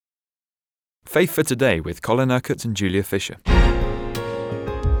Faith for Today with Colin Urquhart and Julia Fisher.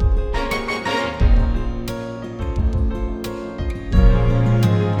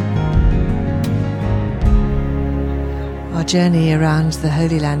 Our journey around the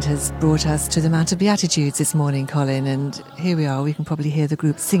Holy Land has brought us to the Mount of Beatitudes this morning, Colin, and here we are. We can probably hear the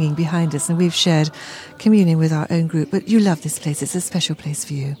group singing behind us, and we've shared communion with our own group. But you love this place. It's a special place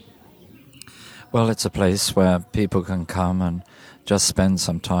for you. Well, it's a place where people can come and just spend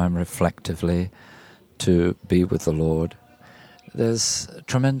some time reflectively to be with the Lord. There's a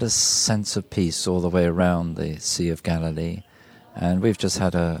tremendous sense of peace all the way around the Sea of Galilee, and we've just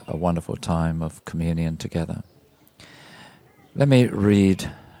had a wonderful time of communion together. Let me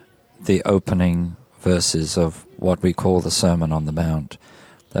read the opening verses of what we call the Sermon on the Mount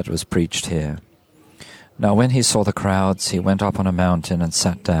that was preached here. Now when he saw the crowds, he went up on a mountain and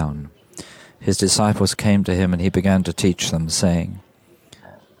sat down. His disciples came to him, and he began to teach them, saying,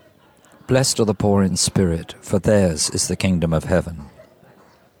 Blessed are the poor in spirit, for theirs is the kingdom of heaven.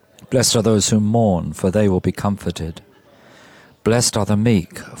 Blessed are those who mourn, for they will be comforted. Blessed are the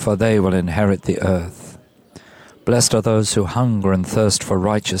meek, for they will inherit the earth. Blessed are those who hunger and thirst for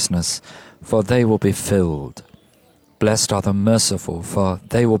righteousness, for they will be filled. Blessed are the merciful, for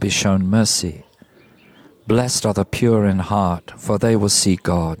they will be shown mercy. Blessed are the pure in heart, for they will see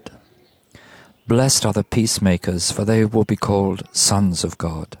God. Blessed are the peacemakers, for they will be called sons of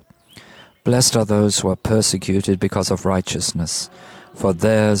God. Blessed are those who are persecuted because of righteousness, for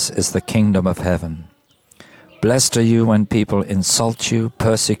theirs is the kingdom of heaven. Blessed are you when people insult you,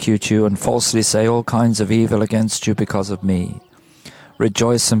 persecute you, and falsely say all kinds of evil against you because of me.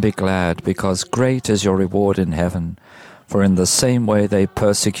 Rejoice and be glad, because great is your reward in heaven, for in the same way they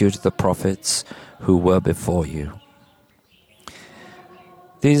persecuted the prophets who were before you.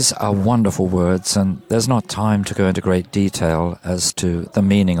 These are wonderful words, and there's not time to go into great detail as to the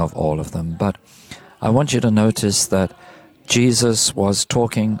meaning of all of them, but I want you to notice that Jesus was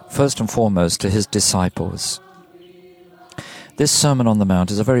talking first and foremost to his disciples. This Sermon on the Mount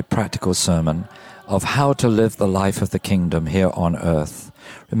is a very practical sermon of how to live the life of the kingdom here on earth.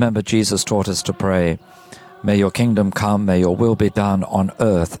 Remember, Jesus taught us to pray, May your kingdom come, may your will be done on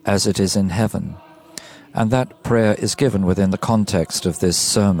earth as it is in heaven. And that prayer is given within the context of this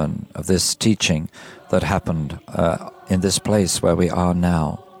sermon, of this teaching that happened in this place where we are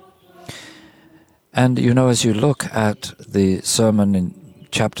now. And you know, as you look at the sermon in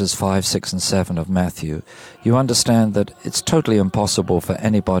chapters 5, 6, and 7 of Matthew, you understand that it's totally impossible for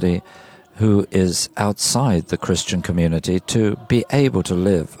anybody who is outside the Christian community to be able to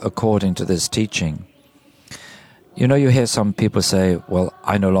live according to this teaching. You know, you hear some people say, well,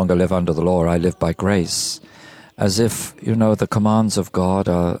 I no longer live under the law, I live by grace, as if, you know, the commands of God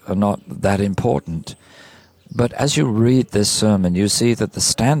are not that important. But as you read this sermon, you see that the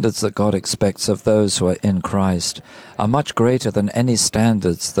standards that God expects of those who are in Christ are much greater than any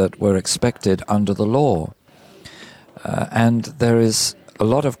standards that were expected under the law. And there is a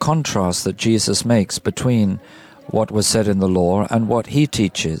lot of contrast that Jesus makes between what was said in the law and what he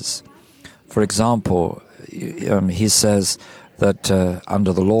teaches. For example, he says that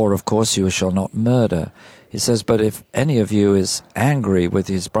under the law, of course, you shall not murder. He says, but if any of you is angry with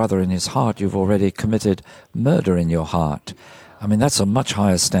his brother in his heart, you've already committed murder in your heart. I mean, that's a much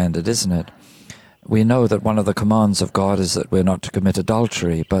higher standard, isn't it? We know that one of the commands of God is that we're not to commit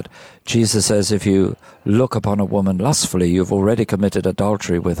adultery, but Jesus says if you look upon a woman lustfully, you've already committed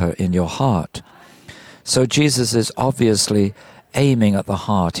adultery with her in your heart. So Jesus is obviously aiming at the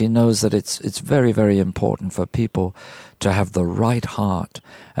heart. He knows that it's very, very important for people to have the right heart.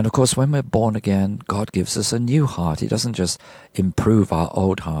 And of course, when we're born again, God gives us a new heart. He doesn't just improve our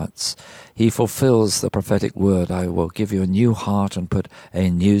old hearts. He fulfills the prophetic word, I will give you a new heart and put a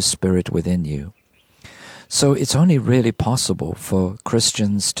new spirit within you. So it's only really possible for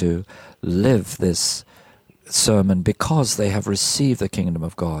Christians to live this sermon because they have received the kingdom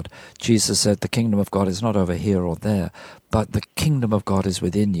of God. Jesus said the kingdom of God is not over here or there, but the kingdom of God is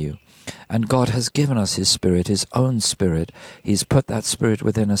within you. And God has given us his Spirit, his own Spirit. He's put that Spirit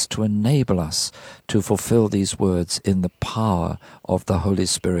within us to enable us to fulfill these words in the power of the Holy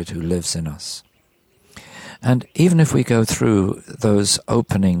Spirit who lives in us. And even if we go through those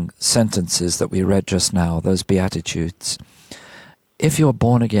opening sentences that we read just now, those Beatitudes, if you're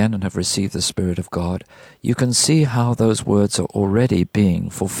born again and have received the Spirit of God, you can see how those words are already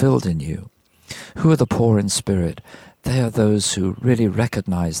being fulfilled in you. Who are the poor in spirit? They are those who really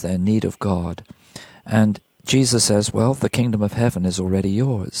recognize their need of God. And Jesus says, well, the kingdom of heaven is already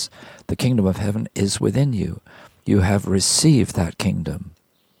yours. The kingdom of heaven is within you. You have received that kingdom.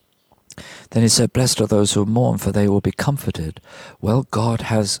 Then he said, blessed are those who mourn, for they will be comforted. Well, God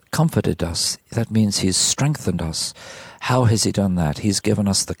has comforted us. That means he's strengthened us. How has he done that? He's given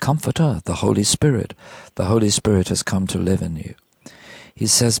us the Comforter, the Holy Spirit. The Holy Spirit has come to live in you. He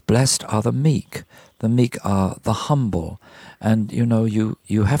says, blessed are the meek. The meek are the humble. And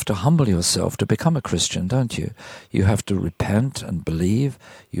you have to humble yourself to become a Christian, don't you? You have to repent and believe.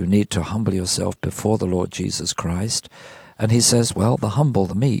 You need to humble yourself before the Lord Jesus Christ. And he says, well, the humble,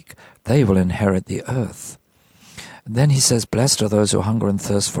 the meek, they will inherit the earth. And then he says, blessed are those who hunger and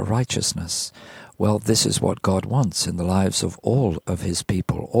thirst for righteousness. Well, this is what God wants in the lives of all of his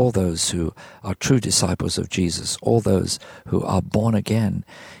people, all those who are true disciples of Jesus, all those who are born again.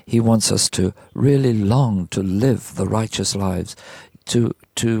 He wants us to really long to live the righteous lives, to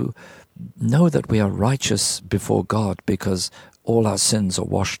know that we are righteous before God because all our sins are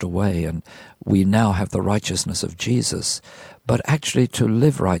washed away and we now have the righteousness of Jesus, but actually to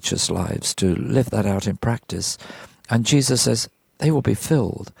live righteous lives, to live that out in practice. And Jesus says they will be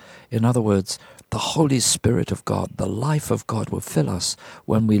filled. In other words, the Holy Spirit of God, the life of God will fill us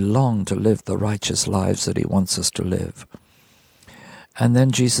when we long to live the righteous lives that he wants us to live. And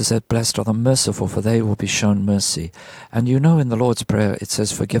then Jesus said, blessed are the merciful, for they will be shown mercy. And in the Lord's Prayer it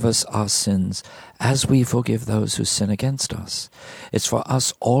says, forgive us our sins as we forgive those who sin against us. It's for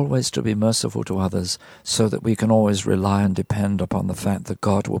us always to be merciful to others so that we can always rely and depend upon the fact that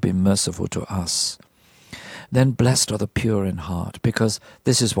God will be merciful to us. Then blessed are the pure in heart, because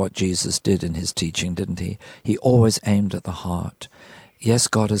this is what Jesus did in his teaching, didn't he? He always aimed at the heart. Yes,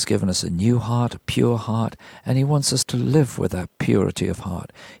 God has given us a new heart, a pure heart, and he wants us to live with that purity of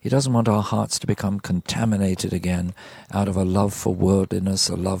heart. He doesn't want our hearts to become contaminated again out of a love for worldliness,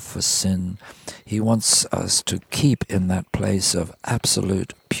 a love for sin. He wants us to keep in that place of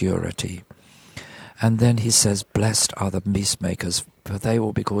absolute purity. And then he says, blessed are the peacemakers, for they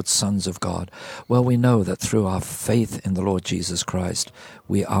will be called sons of God. Well, we know that through our faith in the Lord Jesus Christ,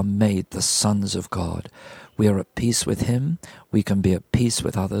 we are made the sons of God. We are at peace with him, we can be at peace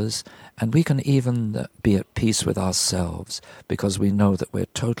with others, and we can even be at peace with ourselves, because we know that we're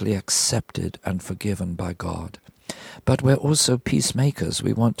totally accepted and forgiven by God. But we're also peacemakers.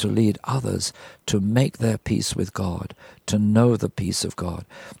 We want to lead others to make their peace with God, to know the peace of God.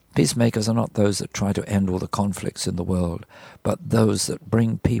 Peacemakers are not those that try to end all the conflicts in the world, but those that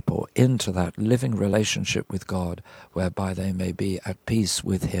bring people into that living relationship with God, whereby they may be at peace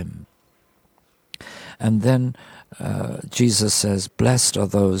with him. And then Jesus says, blessed are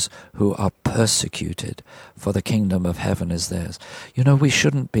those who are persecuted, for the kingdom of heaven is theirs. We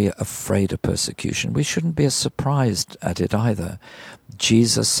shouldn't be afraid of persecution. We shouldn't be surprised at it either.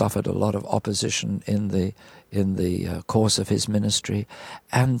 Jesus suffered a lot of opposition in the course of his ministry,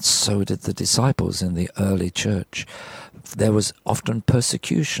 and so did the disciples in the early church. There was often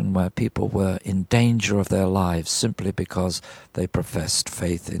persecution where people were in danger of their lives simply because they professed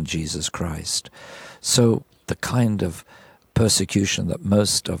faith in Jesus Christ. So the kind of persecution that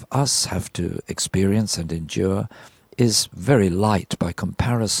most of us have to experience and endure is very light by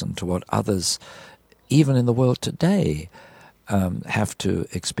comparison to what others, even in the world today, have to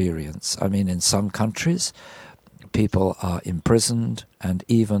experience. I mean, in some countries, people are imprisoned and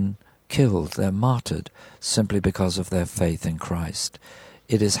even killed. They're martyred simply because of their faith in Christ.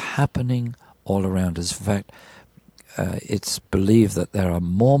 It is happening all around us. In fact, it's believed that there are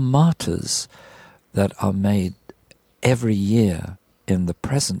more martyrs that are made every year in the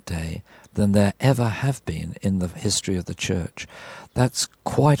present day than there ever have been in the history of the church. That's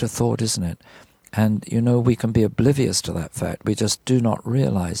quite a thought, isn't it? And, we can be oblivious to that fact. We just do not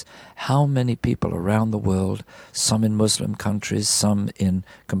realize how many people around the world, some in Muslim countries, some in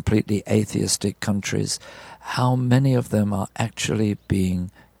completely atheistic countries, how many of them are actually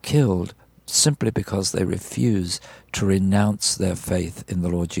being killed simply because they refuse to renounce their faith in the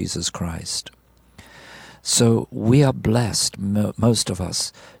Lord Jesus Christ. So we are blessed, most of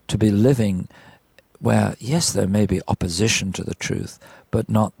us, to be living where, yes, there may be opposition to the truth, but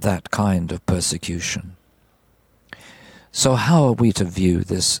not that kind of persecution. So how are we to view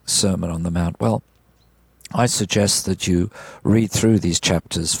this Sermon on the Mount? Well, I suggest that you read through these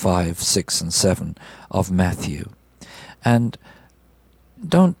chapters 5, 6, and 7 of Matthew, and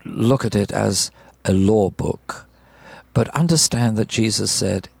don't look at it as a law book, but understand that Jesus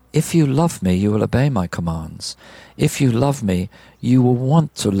said, if you love me, you will obey my commands. If you love me, you will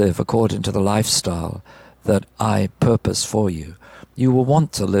want to live according to the lifestyle that I purpose for you. You will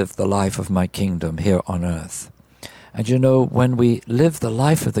want to live the life of my kingdom here on earth. And when we live the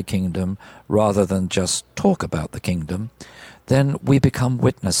life of the kingdom rather than just talk about the kingdom, then we become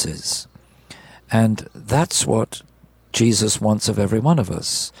witnesses. And that's what Jesus wants of every one of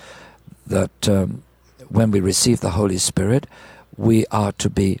us. that when we receive the Holy Spirit, we are to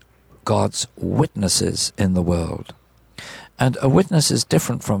be God's witnesses in the world. And a witness is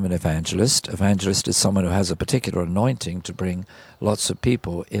different from an evangelist. Evangelist is someone who has a particular anointing to bring lots of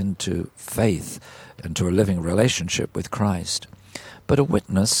people into faith, into a living relationship with Christ. But a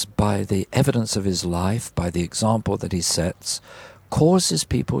witness, by the evidence of his life, by the example that he sets, causes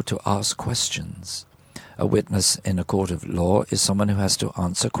people to ask questions. A witness in a court of law is someone who has to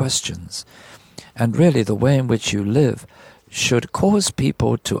answer questions. And really, the way in which you live should cause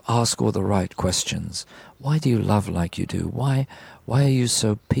people to ask all the right questions. Why do you love like you do? Why are you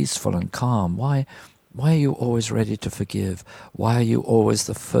so peaceful and calm? Why are you always ready to forgive? Why are you always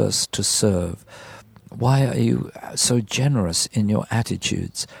the first to serve? Why are you so generous in your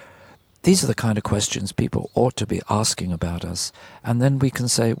attitudes? These are the kind of questions people ought to be asking about us. And then we can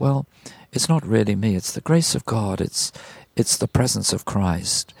say, well, it's not really me. It's the grace of God. It's the presence of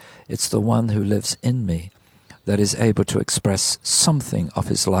Christ. It's the one who lives in me that is able to express something of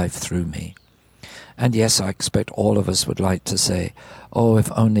his life through me. And yes, I expect all of us would like to say, oh,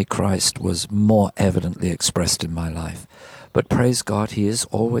 if only Christ was more evidently expressed in my life. But praise God, he is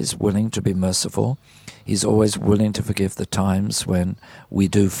always willing to be merciful. He's always willing to forgive the times when we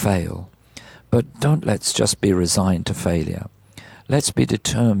do fail. But let's just be resigned to failure. Let's be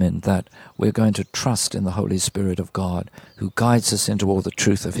determined that we're going to trust in the Holy Spirit of God, who guides us into all the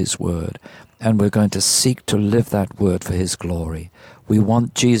truth of his word, and we're going to seek to live that word for his glory. We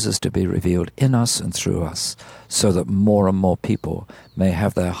want Jesus to be revealed in us and through us, so that more and more people may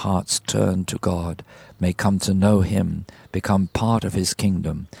have their hearts turned to God, may come to know him, become part of his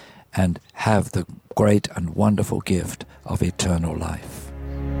kingdom, and have the great and wonderful gift of eternal life.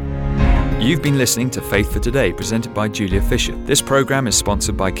 You've been listening to Faith for Today, presented by Julia Fisher. This program is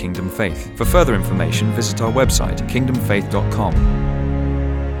sponsored by Kingdom Faith. For further information, visit our website, kingdomfaith.com.